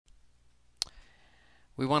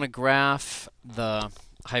we want to graph the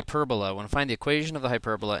hyperbola. We want to find the equation of the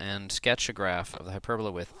hyperbola and sketch a graph of the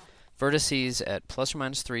hyperbola with vertices at plus or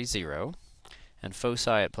minus 3, 0, and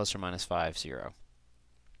foci at plus or minus 5, 0.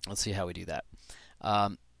 Let's see how we do that.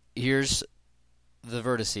 Here's the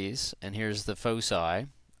vertices, and here's the foci.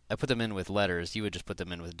 I put them in with letters. You would just put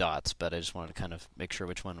them in with dots, but I just wanted to kind of make sure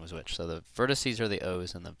which one was which. So the vertices are the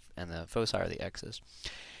O's, and the foci are the X's.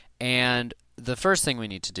 And the first thing we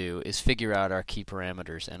need to do is figure out our key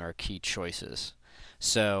parameters and our key choices.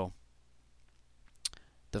 So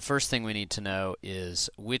the first thing we need to know is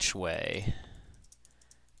which way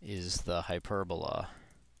is the hyperbola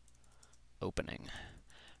opening.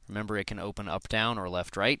 Remember, it can open up, down, or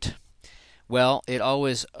left, right. Well, it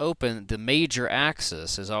always the major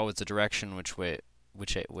axis is always the direction which way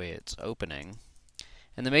it's opening.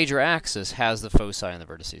 And the major axis has the foci and the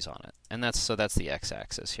vertices on it. And that's the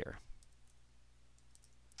x-axis here.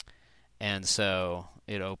 And so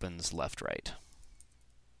it opens left, right.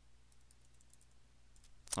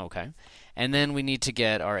 Okay. And then we need to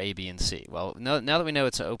get our a, b, and c. Well, now that we know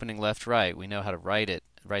it's opening left, right, we know how to write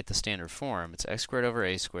the standard form. It's x squared over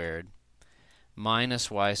a squared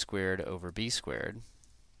minus y squared over b squared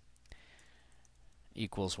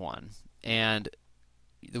equals 1. And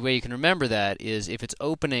the way you can remember that is if it's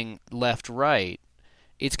opening left-right,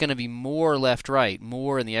 it's going to be more left-right,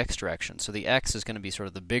 more in the x direction. So the x is going to be sort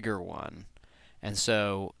of the bigger one. And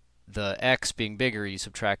so the x being bigger, you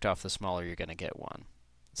subtract off the smaller, you're going to get 1.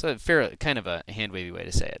 So kind of a hand-wavy way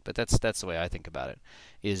to say it, but that's the way I think about it.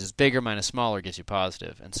 Is bigger minus smaller gives you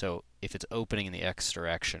positive, and so if it's opening in the x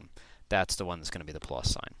direction, that's the one that's going to be the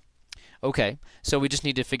plus sign. Okay, so we just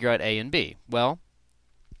need to figure out a and b. Well,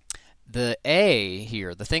 the a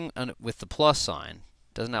here, the thing with the plus sign,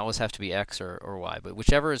 doesn't always have to be x or y, but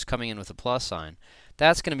whichever is coming in with the plus sign,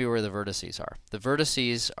 that's going to be where the vertices are. The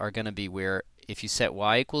vertices are going to be where, if you set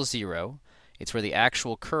y equals 0, it's where the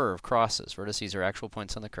actual curve crosses. Vertices are actual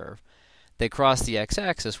points on the curve. They cross the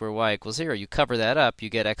x-axis where y equals 0. You cover that up, you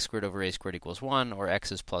get x squared over a squared equals 1, or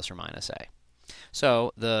x is plus or minus a.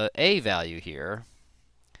 So the a value here,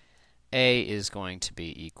 a is going to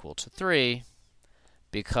be equal to 3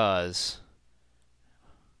 because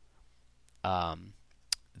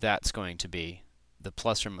that's going to be the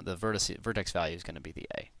plus or the vertex value is going to be the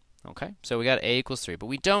a. Okay, so we got a equals 3, but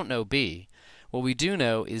we don't know b. What we do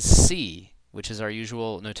know is c, which is our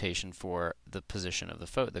usual notation for the position of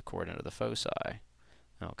the coordinate of the foci.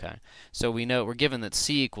 Okay, so we know we're given that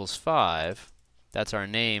c equals 5. That's our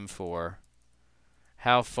name for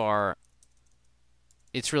how far.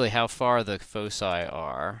 It's really how far the foci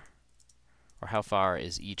are, or how far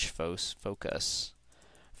is each focus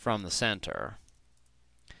from the center.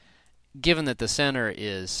 Given that the center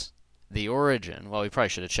is the origin, well, we probably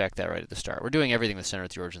should have checked that right at the start. We're doing everything with center at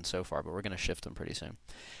the origin so far, but we're going to shift them pretty soon.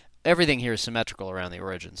 Everything here is symmetrical around the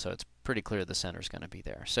origin, so it's pretty clear the center is going to be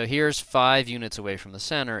there. So here's 5 units away from the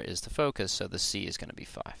center is the focus, so the c is going to be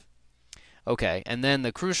 5. Okay, and then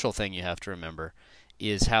the crucial thing you have to remember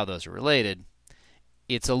is how those are related.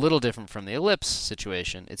 It's a little different from the ellipse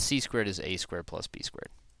situation. It's c squared is a squared plus b squared.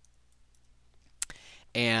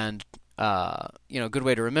 And a good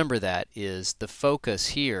way to remember that is the focus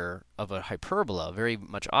here of a hyperbola, very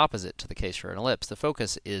much opposite to the case for an ellipse. The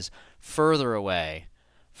focus is further away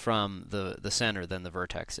from the center than the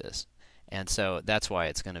vertex is. And so that's why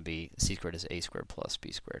it's going to be c squared is a squared plus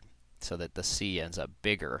b squared, so that the c ends up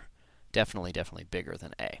bigger, definitely bigger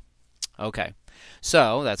than a. Okay,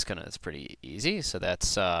 so that's pretty easy. So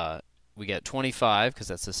that's we get 25 because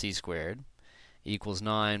that's the c squared equals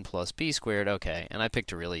 9 plus b squared. Okay, and I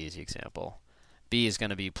picked a really easy example. B is going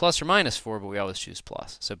to be plus or minus 4, but we always choose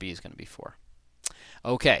plus, so b is going to be 4.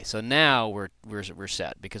 Okay, so now we're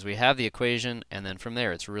set because we have the equation, and then from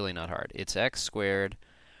there it's really not hard. It's x squared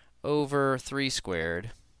over 3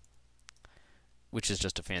 squared, which is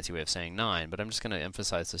just a fancy way of saying 9, but I'm just going to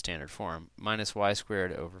emphasize the standard form, minus y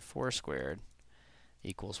squared over 4 squared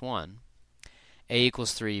equals 1. A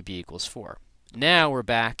equals 3, b equals 4. Now we're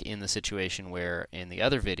back in the situation where, in the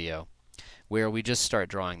other video, where we just start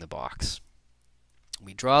drawing the box.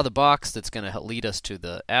 We draw the box that's going to lead us to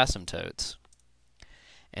the asymptotes.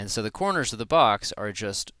 And so the corners of the box are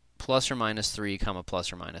just plus or minus 3, comma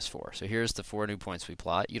plus or minus 4. So here's the 4 new points we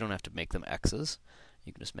plot. You don't have to make them x's.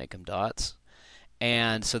 You can just make them dots.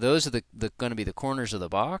 And so those are going to be the corners of the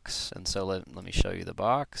box. And so let me show you the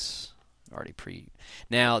box.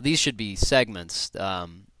 Now these should be segments.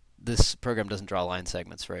 This program doesn't draw line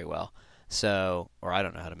segments very well. So, or I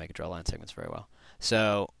don't know how to make it draw line segments very well.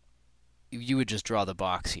 So you would just draw the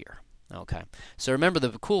box here. Okay. So remember,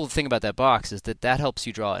 the cool thing about that box is that helps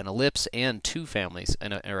you draw an ellipse and two families,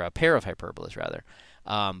 or a pair of hyperbolas rather,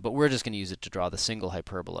 But we're just going to use it to draw the single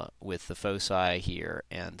hyperbola with the foci here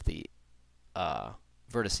and the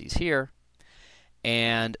vertices here.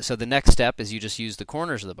 And so the next step is you just use the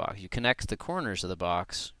corners of the box. You connect the corners of the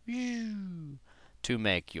box to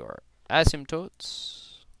make your asymptotes.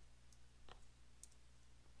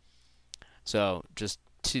 So just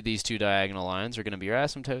these two diagonal lines are going to be your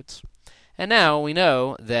asymptotes. And now we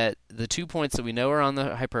know that the 2 points that we know are on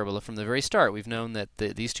the hyperbola from the very start, we've known that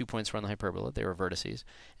these 2 points were on the hyperbola, they were vertices,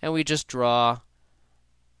 and we just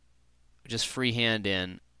freehand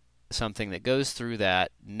in something that goes through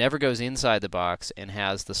that, never goes inside the box, and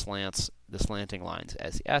has the slanting lines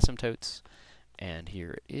as the asymptotes. And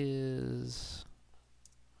here it is.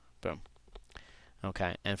 Boom.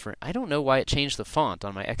 Okay, and I don't know why it changed the font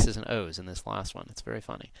on my X's and O's in this last one. It's very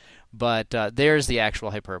funny. But there's the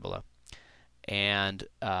actual hyperbola. And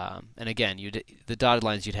again, the dotted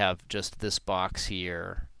lines, you'd have just this box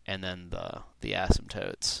here, and then the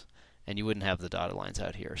asymptotes. And you wouldn't have the dotted lines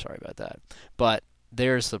out here. Sorry about that. But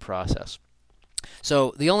there's the process.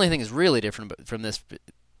 So the only thing that's really different from this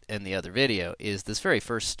and the other video is this very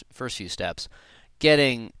first few steps,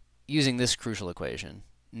 using this crucial equation,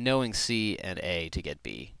 knowing C and A to get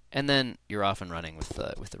B, and then you're off and running with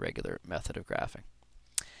the regular method of graphing.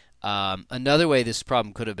 Another way this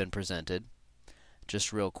problem could have been presented,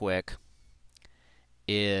 just real quick,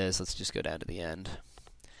 is, let's just go down to the end.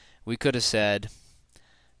 We could have said,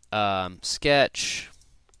 sketch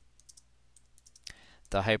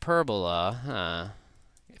the hyperbola,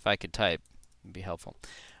 if I could type, it would be helpful,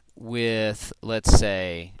 with, let's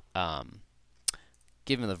say,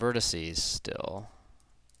 given the vertices still,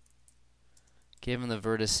 given the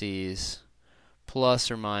vertices plus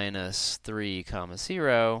or minus 3,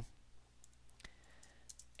 0,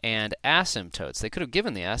 and asymptotes. They could have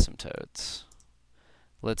given the asymptotes.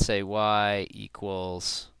 Let's say y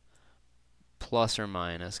equals plus or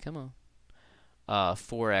minus,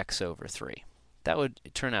 4x over 3. That would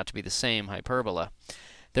turn out to be the same hyperbola.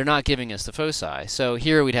 They're not giving us the foci. So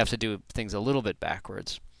here we'd have to do things a little bit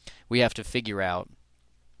backwards. We have to figure out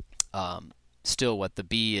still what the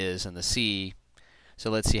b is and the c. So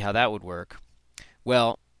let's see how that would work.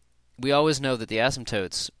 Well, we always know that the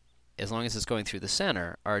asymptotes, as long as it's going through the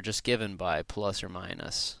center, are just given by plus or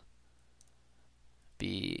minus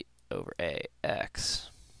b over ax.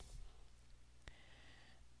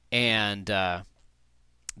 And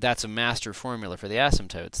that's a master formula for the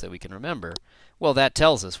asymptotes that we can remember. Well, that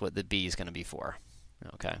tells us what the b is going to be for.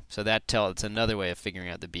 Okay, so it's another way of figuring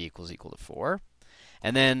out the b equal to 4.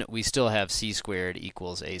 And then we still have c squared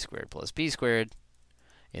equals a squared plus b squared.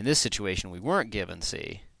 In this situation, we weren't given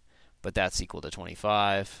c, but that's equal to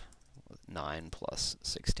 25, 9 plus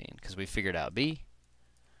 16, because we figured out b,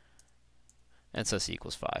 and so c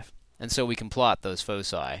equals 5. And so we can plot those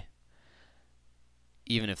foci,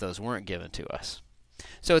 even if those weren't given to us.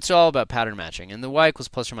 So it's all about pattern matching, and the y equals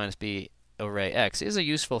plus or minus b over ax is a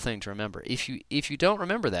useful thing to remember. If you don't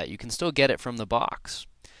remember that, you can still get it from the box.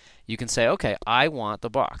 You can say, okay, I want the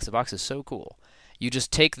box. The box is so cool. You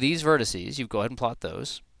just take these vertices, you go ahead and plot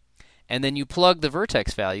those, and then you plug the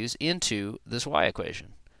vertex values into this y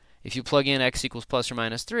equation. If you plug in x equals plus or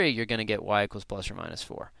minus 3, you're going to get y equals plus or minus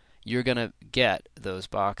 4. You're going to get those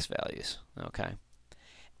box values, okay?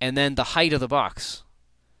 And then the height of the box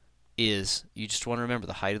is, you just want to remember,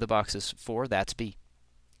 the height of the box is 4, that's b.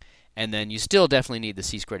 And then you still definitely need the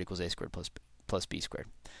c squared equals a squared plus b squared.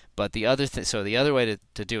 But the other so the other way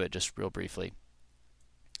to do it, just real briefly,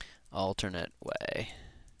 alternate way,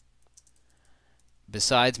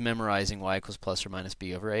 besides memorizing y equals plus or minus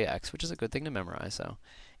b over ax, which is a good thing to memorize, though,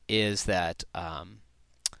 is that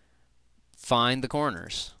find the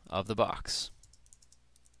corners of the box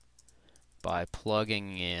by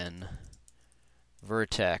plugging in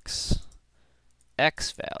vertex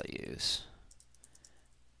x values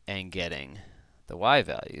and getting the y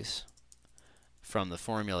values from the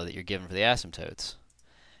formula that you're given for the asymptotes,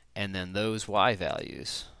 and then those y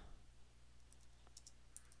values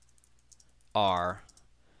are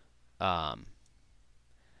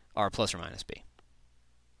plus or minus b.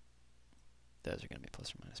 Those are going to be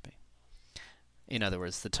plus or minus b. In other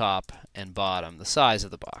words, the top and bottom, the size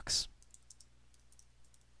of the box.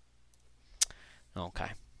 Okay,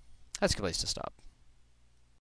 that's a good place to stop.